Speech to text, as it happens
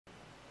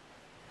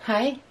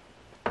Hi,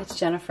 it's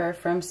Jennifer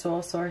from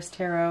Soul Source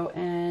Tarot,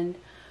 and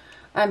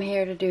I'm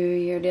here to do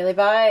your daily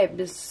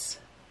vibes.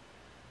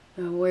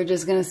 We're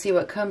just going to see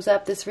what comes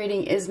up. This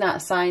reading is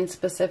not sign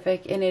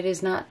specific, and it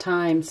is not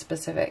time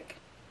specific,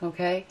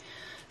 okay?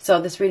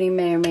 So this reading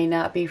may or may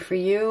not be for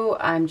you.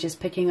 I'm just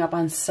picking up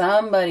on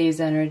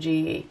somebody's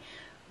energy.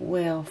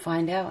 We'll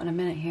find out in a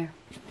minute here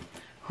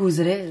whose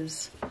it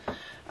is.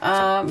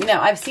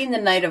 Now, I've seen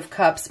the Knight of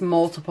Cups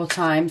multiple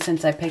times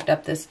since I picked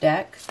up this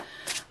deck.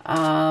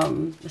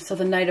 So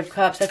the Knight of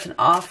Cups, that's an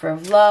offer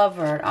of love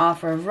or an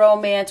offer of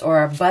romance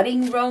or a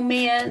budding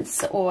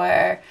romance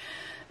or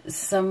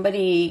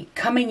somebody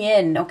coming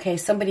in, okay,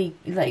 somebody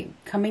like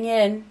coming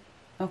in,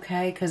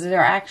 okay, because they're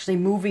actually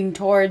moving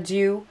towards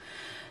you.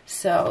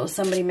 So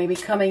somebody may be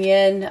coming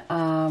in,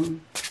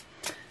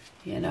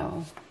 you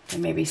know, they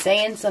may be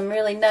saying some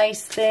really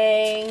nice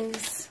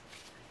things,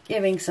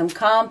 giving some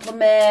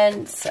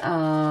compliments,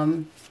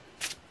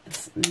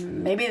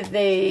 maybe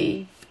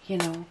they, you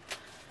know,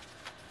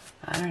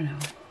 I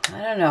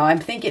don't know. I'm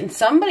thinking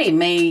somebody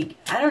may,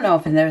 I don't know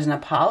if there's an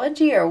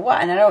apology or what.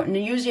 And I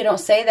usually don't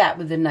say that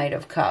with the Knight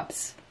of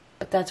Cups.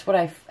 But that's what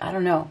I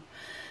don't know.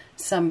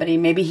 Somebody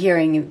may be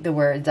hearing the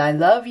words, I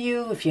love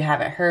you, if you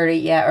haven't heard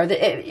it yet. Or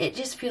it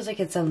just feels like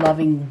it's a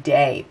loving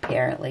day,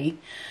 apparently.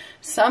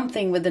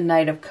 Something with the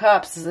Knight of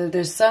Cups.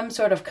 There's some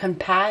sort of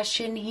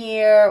compassion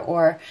here.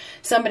 Or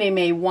somebody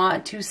may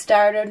want to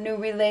start a new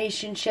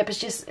relationship. It's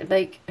just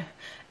like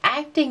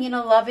acting in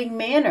a loving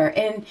manner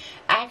and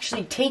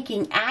actually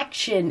taking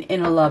action in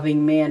a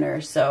loving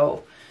manner.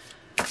 So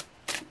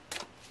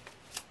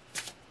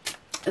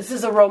this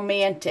is a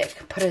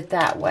romantic, put it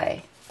that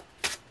way.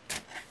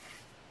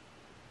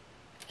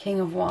 King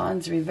of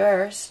Wands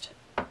reversed.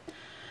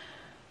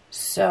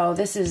 So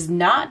this is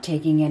not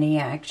taking any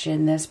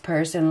action. This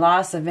person,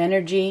 loss of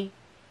energy,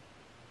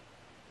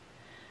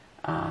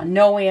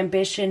 no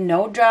ambition,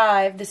 no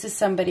drive. This is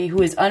somebody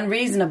who is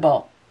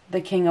unreasonable. The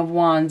King of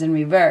Wands in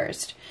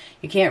reversed.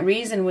 You can't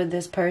reason with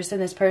this person.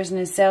 This person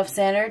is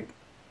self-centered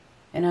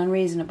and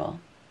unreasonable.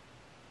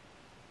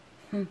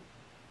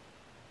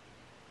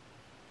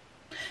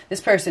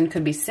 This person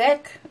could be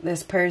sick.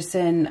 This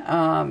person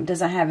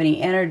doesn't have any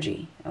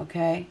energy,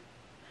 okay?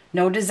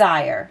 No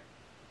desire.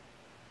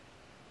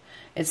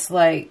 It's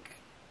like,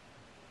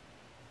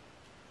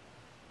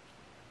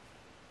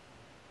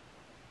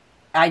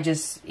 I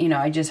just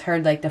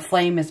heard like the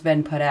flame has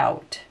been put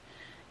out.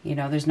 You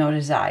know, there's no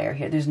desire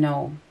here. There's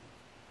no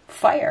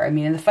fire. I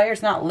mean, the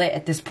fire's not lit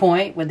at this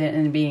point with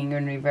it being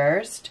in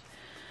reversed.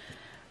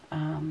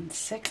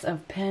 Six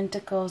of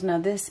Pentacles. Now,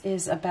 this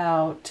is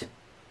about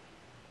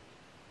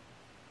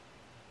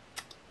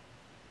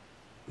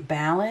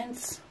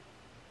balance.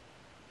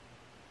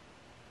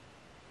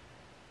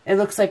 It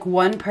looks like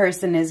one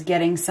person is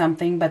getting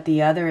something, but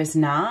the other is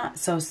not.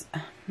 So,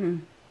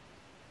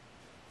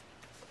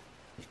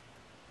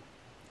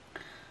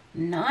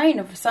 Nine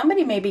of,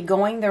 somebody may be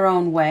going their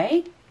own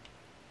way.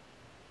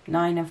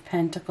 Nine of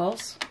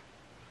Pentacles.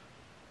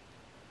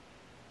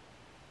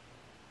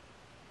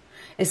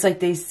 It's like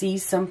they see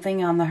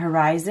something on the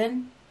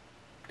horizon.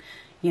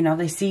 You know,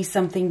 they see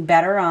something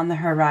better on the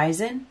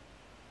horizon.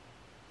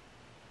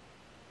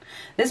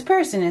 This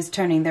person is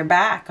turning their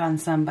back on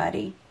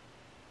somebody.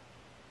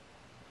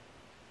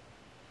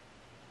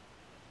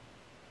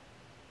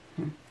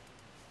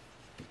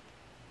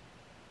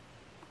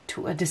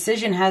 A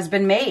decision has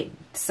been made.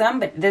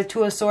 Somebody, the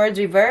Two of Swords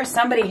reversed.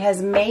 Somebody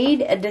has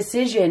made a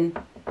decision.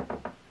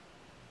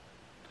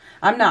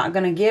 I'm not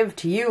going to give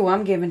to you.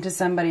 I'm giving to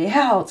somebody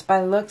else by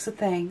the looks of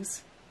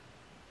things.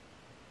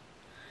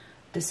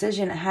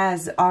 Decision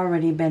has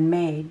already been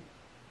made.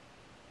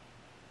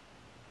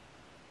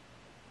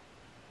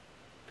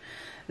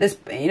 This,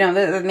 you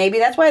know, maybe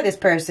that's why this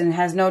person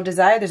has no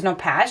desire. There's no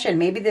passion.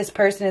 Maybe this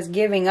person is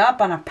giving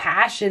up on a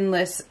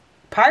passionless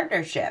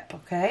partnership,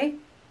 okay?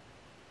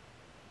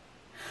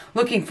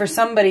 Looking for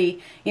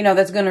somebody, you know,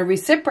 that's going to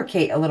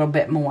reciprocate a little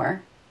bit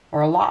more or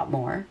a lot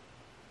more.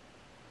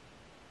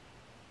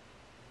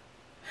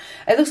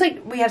 It looks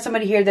like we have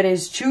somebody here that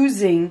is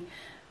choosing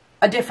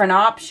a different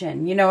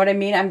option. You know what I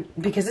mean?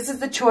 Because this is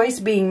the choice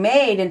being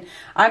made, and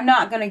I'm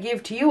not going to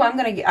give to you.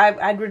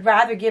 I would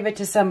rather give it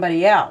to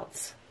somebody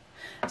else.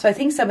 So I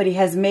think somebody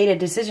has made a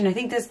decision. I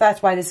think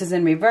that's why this is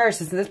in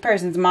reverse. Is this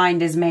person's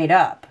mind is made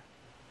up.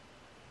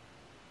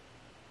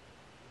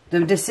 The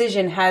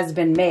decision has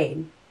been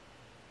made.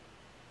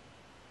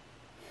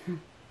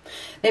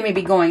 They may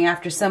be going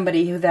after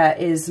somebody that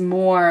is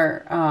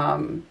more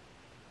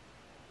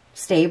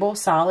stable,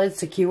 solid,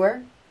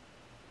 secure.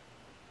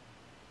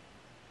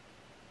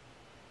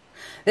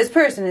 This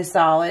person is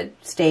solid,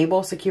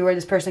 stable, secure.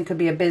 This person could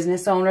be a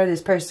business owner.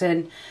 This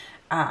person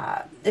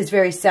is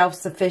very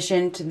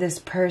self-sufficient. This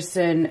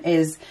person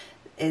is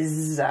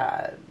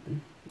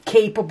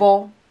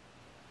capable,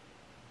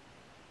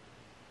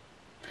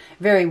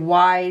 very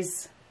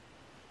wise.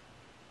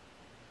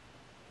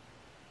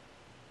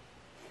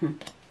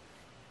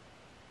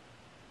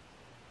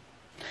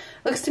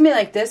 Looks to me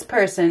like this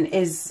person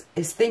is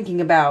thinking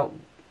about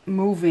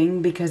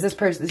moving, because this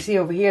person, see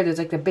over here, there's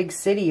like the big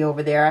city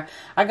over there.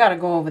 I gotta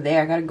go over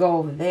there. I gotta go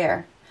over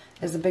there.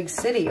 There's a big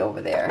city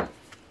over there.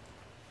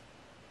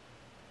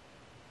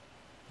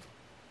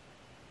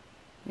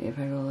 Maybe if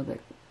I go a little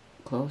bit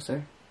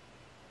closer.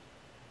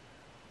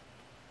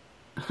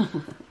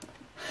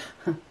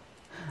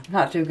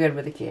 Not too good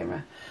with the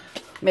camera.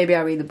 Maybe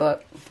I'll read the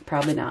book.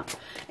 Probably not.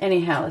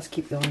 Anyhow, let's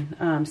keep going.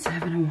 7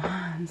 of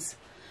Wands.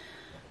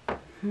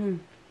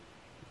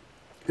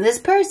 This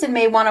person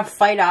may want to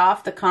fight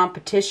off the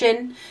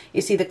competition.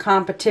 You see the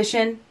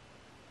competition?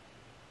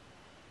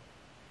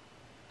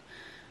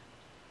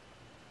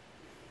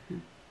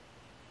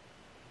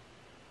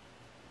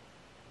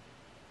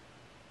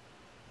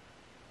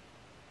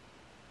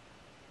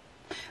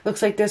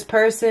 Looks like this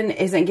person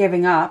isn't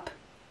giving up.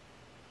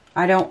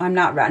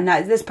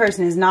 This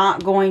person is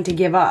not going to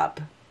give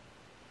up.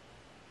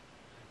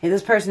 Okay,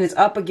 this person is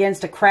up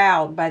against a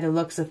crowd by the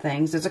looks of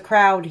things. There's a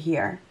crowd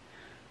here.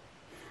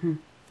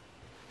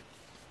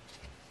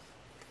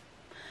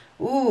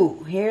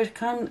 Ooh, here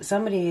comes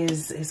somebody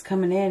is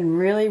coming in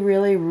really,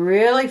 really,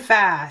 really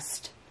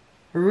fast.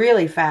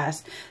 Really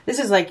fast. This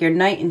is like your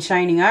knight in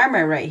shining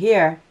armor right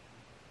here.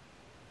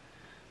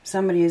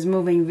 Somebody is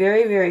moving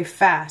very, very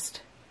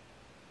fast.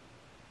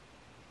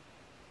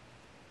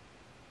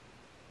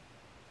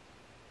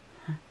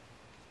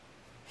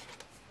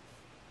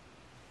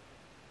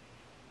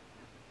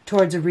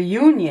 Towards a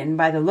reunion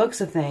by the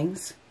looks of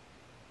things.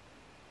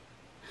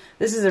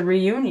 This is a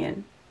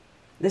reunion.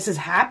 This is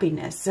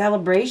happiness,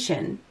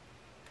 celebration,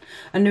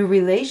 a new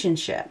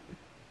relationship.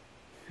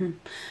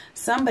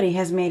 Somebody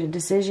has made a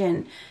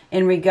decision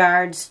in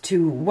regards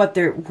to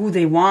who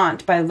they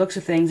want by the looks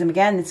of things. And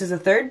again, this is a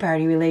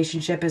third-party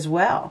relationship as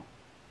well.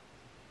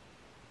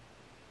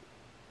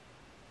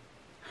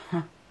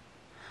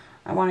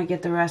 I want to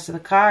get the rest of the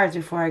cards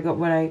before I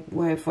go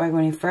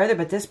any further.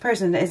 But this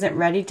person isn't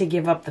ready to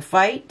give up the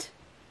fight.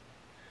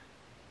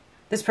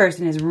 This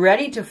person is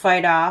ready to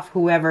fight off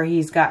whoever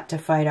he's got to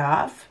fight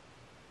off.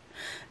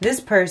 This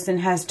person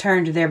has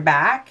turned their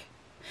back,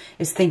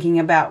 is thinking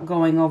about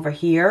going over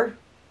here.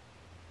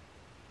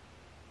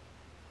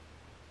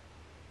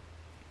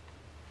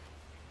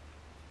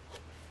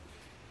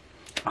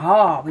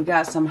 Oh, we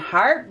got some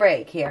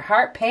heartbreak here,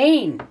 heart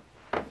pain.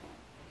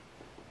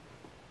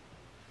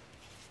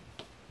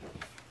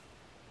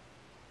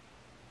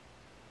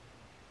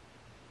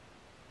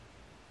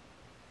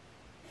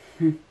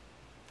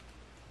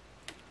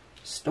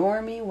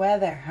 Stormy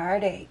weather,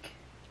 heartache.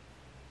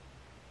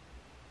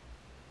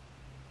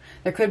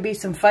 There could be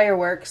some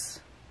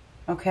fireworks.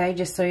 Okay,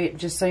 just so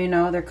you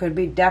know, there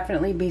could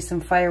definitely be some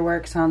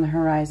fireworks on the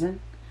horizon.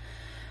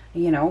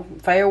 You know,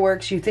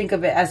 fireworks, you think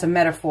of it as a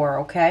metaphor,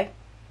 okay?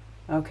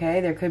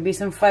 Okay, there could be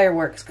some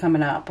fireworks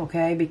coming up,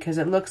 okay? Because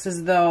it looks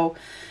as though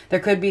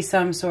there could be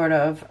some sort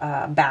of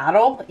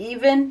battle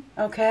even,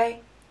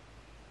 okay?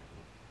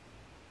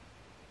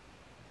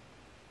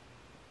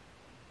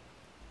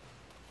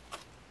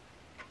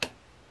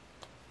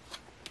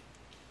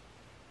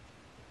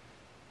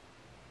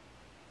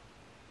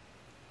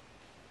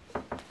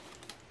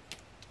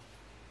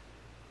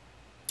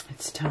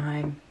 It's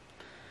time.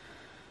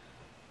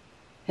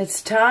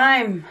 It's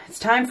time. It's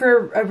time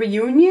for a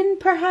reunion,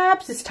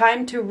 perhaps. It's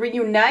time to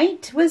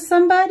reunite with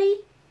somebody.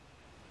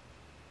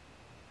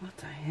 What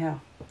the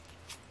hell?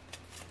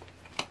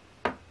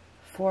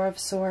 4 of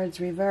Swords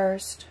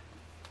reversed.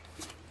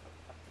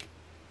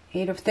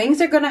 8 of...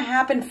 Things are going to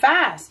happen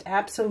fast.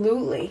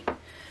 Absolutely.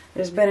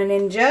 There's been an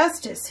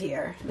injustice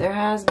here. There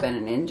has been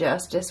an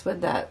injustice with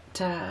that...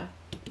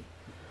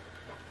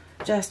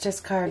 Justice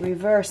card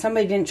reversed.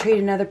 Somebody didn't treat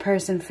another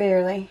person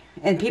fairly.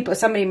 And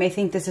somebody may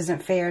think this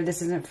isn't fair.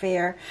 This isn't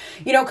fair.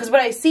 You know, because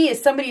what I see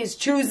is somebody is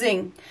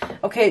choosing.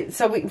 Okay,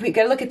 so we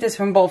got to look at this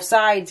from both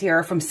sides here,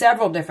 or from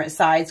several different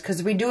sides,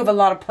 because we do have a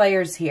lot of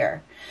players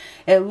here.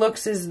 It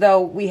looks as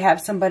though we have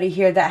somebody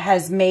here that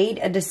has made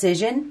a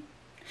decision.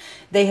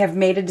 They have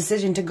made a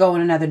decision to go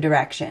in another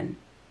direction.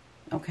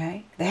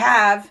 Okay? They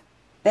have.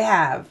 They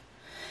have.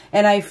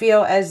 And I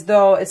feel as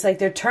though it's like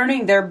they're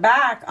turning their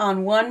back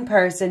on one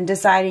person,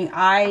 deciding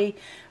I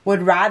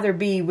would rather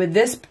be with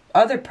this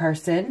other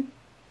person.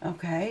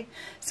 Okay.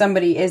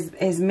 Somebody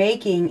is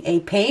making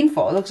a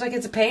painful, it looks like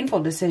it's a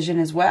painful decision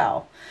as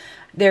well.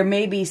 There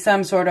may be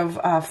some sort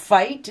of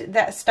fight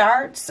that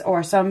starts,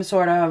 or some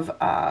sort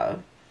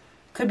of,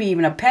 could be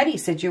even a petty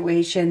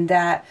situation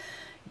that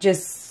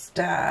just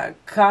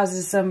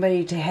causes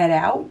somebody to head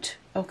out.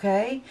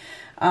 Okay.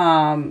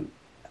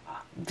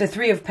 The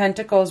 3 of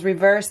Pentacles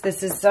reversed.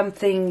 This is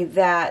something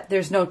that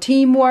there's no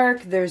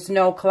teamwork, there's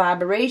no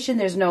collaboration,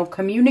 there's no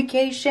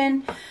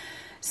communication.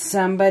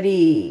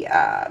 Somebody,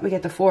 we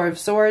get the 4 of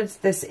Swords.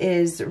 This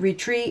is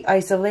retreat,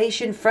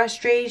 isolation,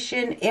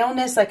 frustration,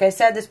 illness. Like I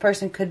said, this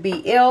person could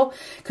be ill,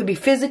 could be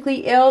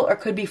physically ill, or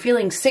could be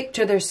feeling sick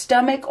to their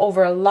stomach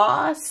over a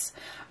loss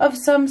of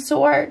some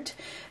sort.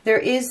 There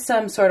is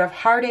some sort of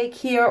heartache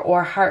here,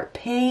 or heart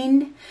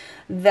pain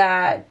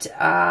that...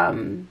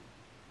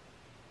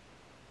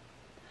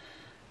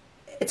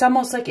 it's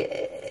almost like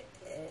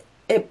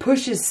it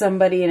pushes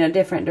somebody in a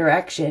different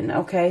direction,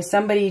 okay?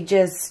 Somebody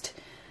just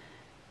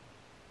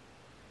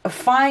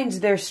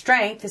finds their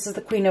strength, this is the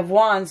Queen of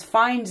Wands,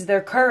 finds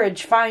their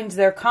courage, finds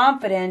their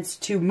confidence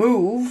to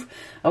move,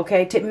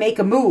 okay, to make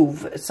a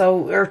move,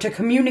 so, or to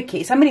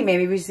communicate. Somebody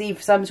maybe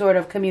receive some sort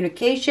of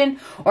communication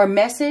or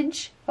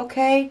message,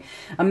 okay,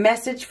 a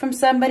message from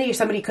somebody, or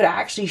somebody could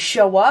actually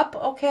show up,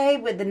 okay,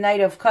 with the Knight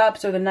of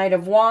Cups or the Knight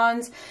of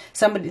Wands.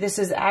 Somebody, this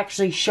is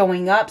actually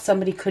showing up.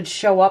 Somebody could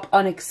show up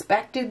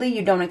unexpectedly.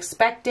 You don't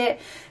expect it.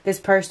 This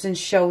person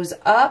shows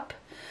up.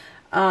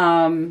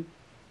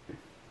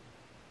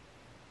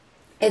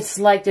 It's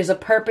like there's a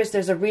purpose,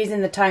 there's a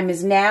reason, the time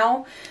is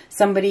now.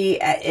 Somebody,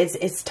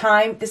 it's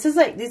time. This is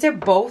like, these are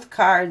both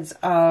cards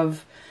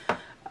of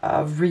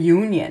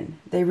reunion.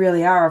 They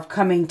really are, of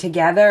coming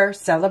together,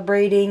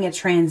 celebrating a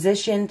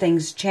transition,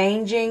 things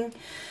changing.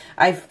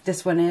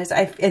 This one is,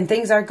 and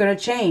things are going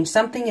to change.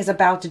 Something is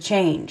about to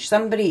change.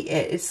 Somebody,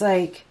 it's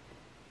like,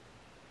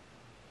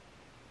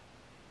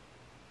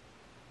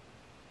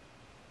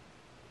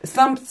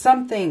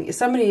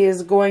 somebody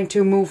is going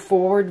to move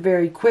forward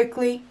very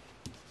quickly.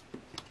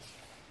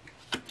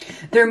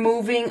 They're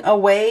moving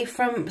away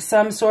from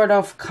some sort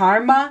of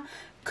karma.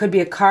 Could be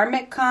a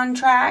karmic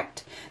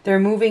contract. They're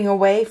moving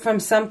away from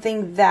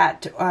something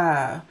that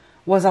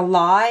was a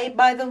lie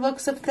by the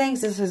looks of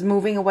things. This is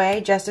moving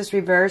away. Justice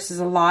reverse is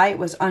a lie. It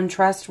was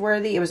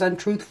untrustworthy. It was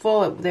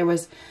untruthful. There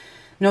was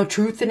no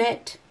truth in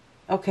it.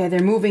 Okay, they're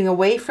moving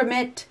away from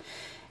it.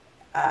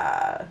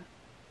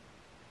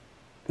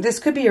 This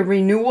could be a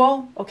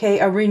renewal. Okay,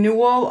 a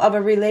renewal of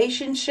a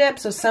relationship.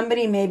 So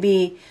somebody may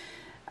be,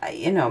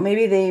 you know,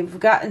 maybe they've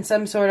gotten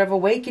some sort of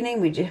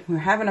awakening. We're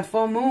having a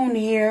full moon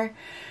here.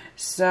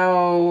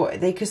 So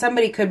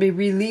somebody could be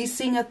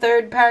releasing a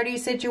third party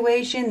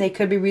situation. They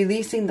could be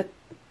releasing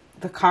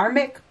the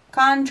karmic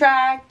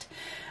contract.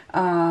 We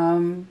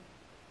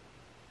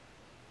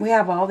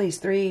have all these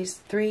threes.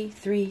 3,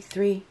 3,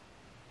 3.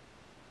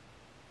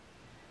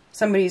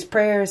 Somebody's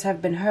prayers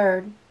have been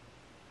heard.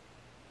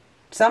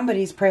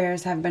 Somebody's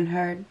prayers have been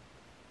heard.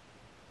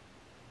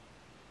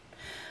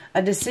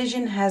 A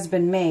decision has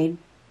been made.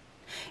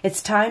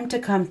 It's time to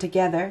come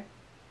together.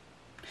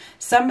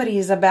 Somebody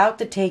is about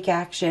to take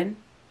action.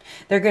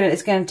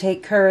 It's going to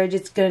take courage.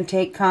 It's going to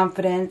take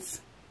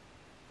confidence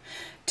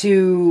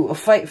to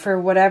fight for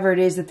whatever it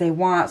is that they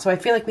want. So I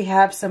feel like we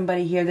have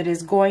somebody here that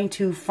is going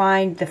to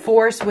find the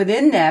force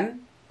within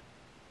them,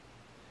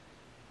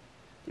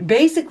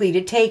 basically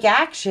to take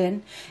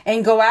action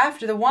and go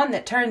after the one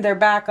that turned their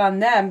back on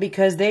them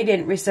because they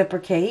didn't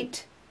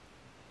reciprocate.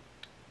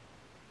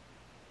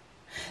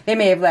 They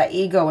may have let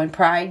ego and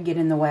pride get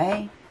in the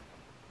way.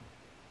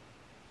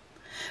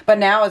 But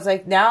now it's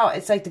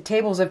like the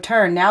tables have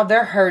turned. Now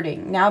they're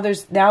hurting. Now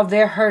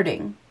they're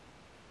hurting.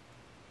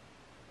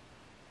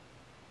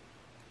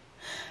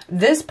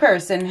 This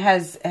person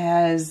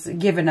has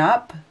given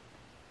up.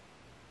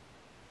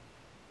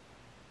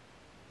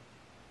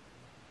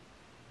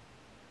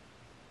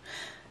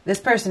 This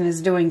person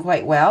is doing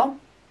quite well.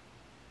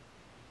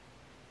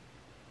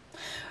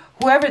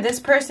 Whoever this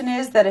person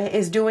is that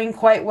is doing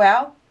quite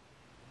well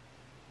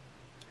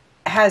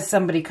has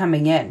somebody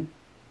coming in.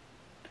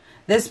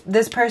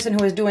 This person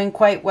who is doing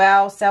quite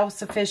well,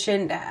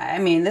 self-sufficient, I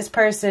mean, this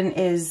person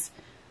is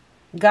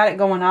got it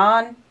going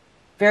on,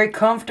 very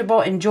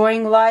comfortable,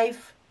 enjoying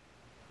life,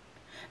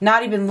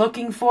 not even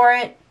looking for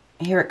it.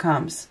 Here it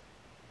comes.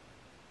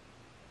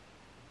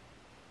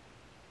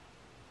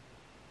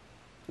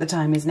 The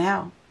time is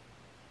now.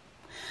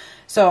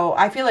 So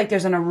I feel like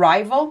there's an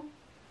arrival.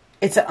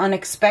 It's an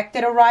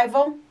unexpected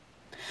arrival.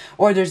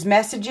 Or there's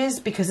messages,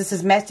 because this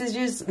is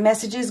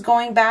messages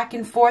going back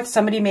and forth.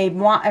 Somebody may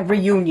want a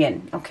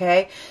reunion,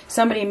 okay?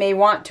 Somebody may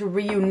want to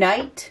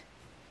reunite,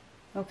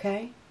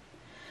 okay?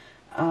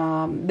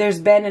 There's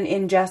been an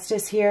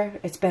injustice here.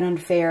 It's been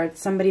unfair.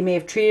 Somebody may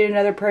have treated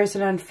another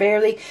person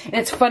unfairly. And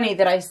it's funny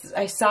that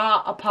I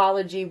saw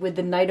apology with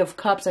the Knight of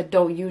Cups. I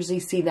don't usually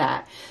see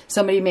that.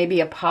 Somebody may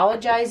be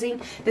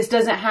apologizing. This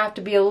doesn't have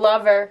to be a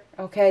lover,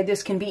 okay?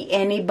 This can be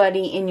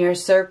anybody in your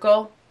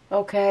circle,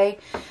 okay?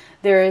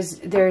 There is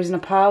an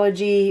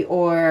apology,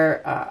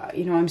 or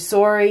you know, I'm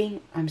sorry,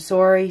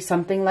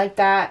 something like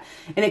that,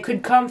 and it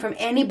could come from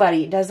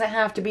anybody. It doesn't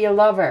have to be a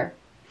lover.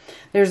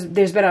 There's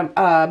been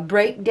a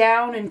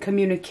breakdown in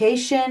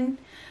communication,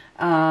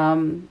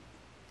 but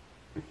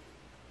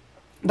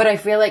I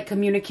feel like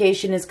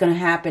communication is going to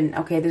happen.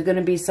 Okay, there's going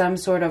to be some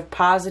sort of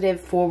positive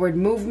forward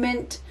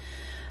movement.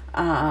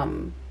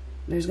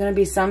 There's going to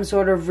be some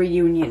sort of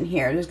reunion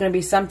here. There's going to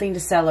be something to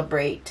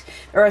celebrate,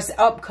 or an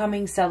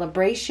upcoming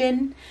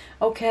celebration.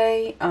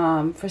 Okay,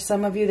 for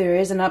some of you, there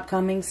is an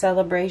upcoming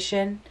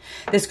celebration.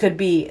 This could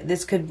be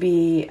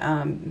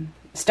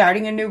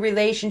starting a new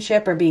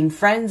relationship, or being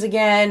friends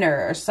again,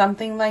 or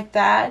something like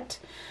that.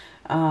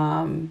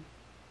 I'm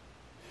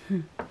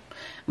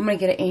going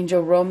to get an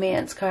angel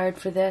romance card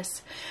for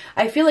this.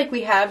 I feel like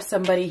we have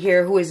somebody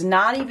here who is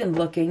not even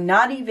looking,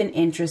 not even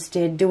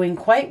interested, doing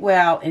quite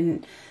well,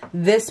 and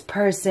this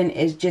person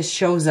just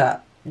shows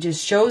up.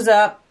 Just shows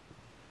up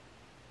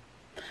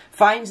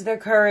finds their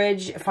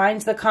courage,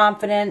 finds the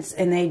confidence,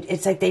 and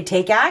it's like they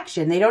take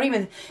action. They don't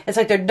even, it's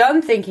like they're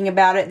done thinking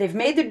about it. They've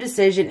made their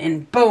decision,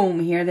 and boom,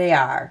 here they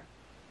are.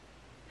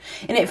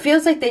 And it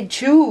feels like they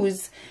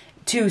choose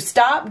to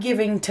stop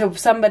giving to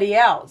somebody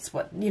else.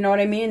 What, you know what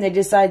I mean? They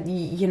decide,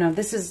 you know,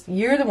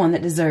 you're the one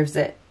that deserves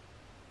it.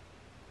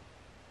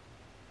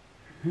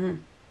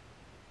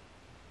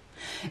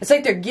 It's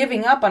like they're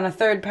giving up on a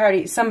third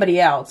party, somebody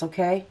else,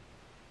 okay?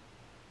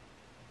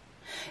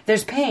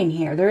 There's pain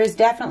here. There is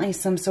definitely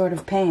some sort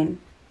of pain.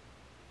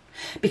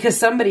 Because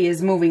somebody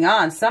is moving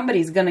on.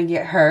 Somebody's going to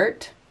get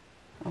hurt.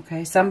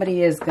 Okay,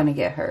 somebody is going to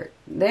get hurt.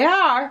 They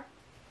are.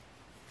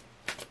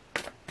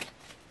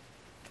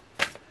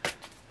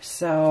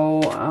 So,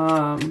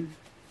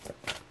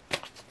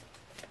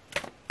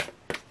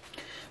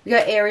 we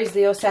got Aries,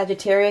 Leo,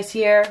 Sagittarius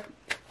here.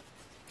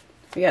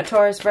 We got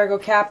Taurus, Virgo,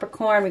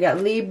 Capricorn. We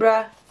got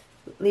Libra,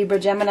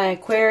 Gemini,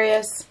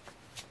 Aquarius.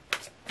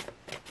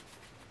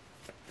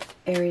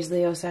 Aries,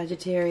 Leo,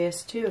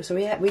 Sagittarius too. So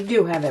we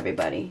do have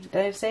everybody.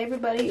 Did I say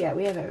everybody? Yeah,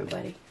 we have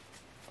everybody.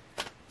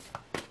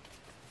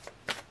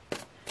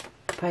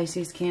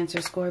 Pisces,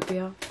 Cancer,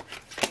 Scorpio.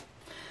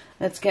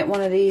 Let's get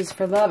one of these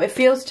for love. It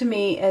feels to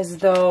me as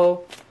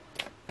though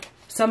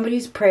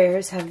somebody's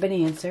prayers have been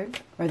answered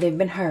or they've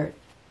been heard.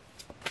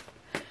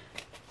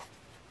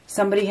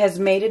 Somebody has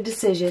made a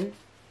decision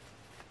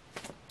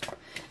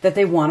that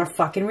they want a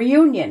fucking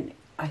reunion.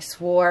 I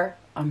swore,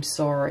 I'm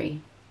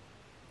sorry.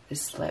 It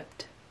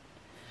slipped.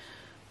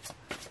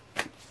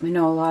 I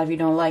know a lot of you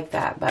don't like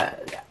that,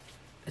 but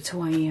it's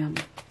who I am.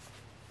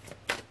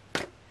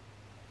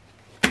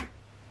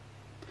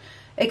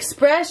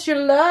 Express your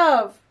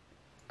love.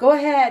 Go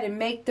ahead and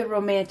make the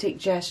romantic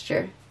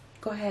gesture.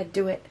 Go ahead,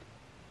 do it.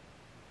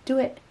 Do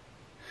it.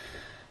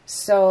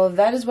 So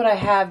that is what I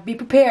have. Be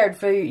prepared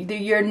for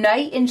your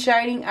knight in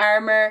shining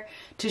armor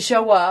to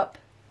show up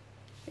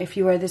if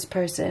you are this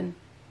person.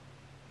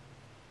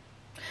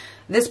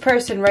 This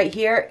person right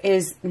here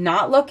is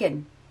not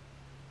looking.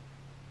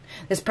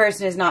 This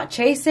person is not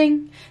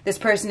chasing. This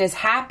person is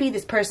happy.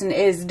 This person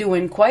is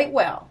doing quite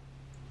well.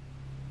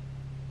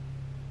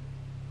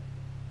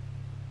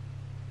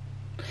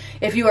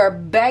 If you are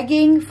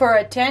begging for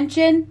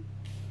attention,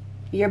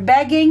 you're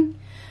begging,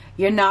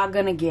 you're not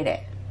going to get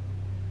it.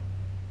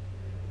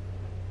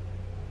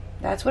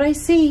 That's what I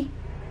see.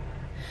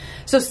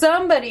 So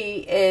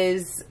somebody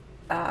is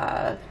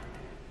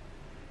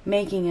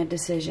making a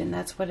decision.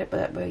 That's what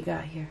we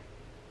got here.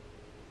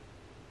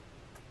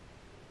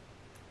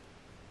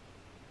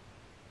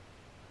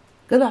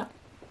 Good luck.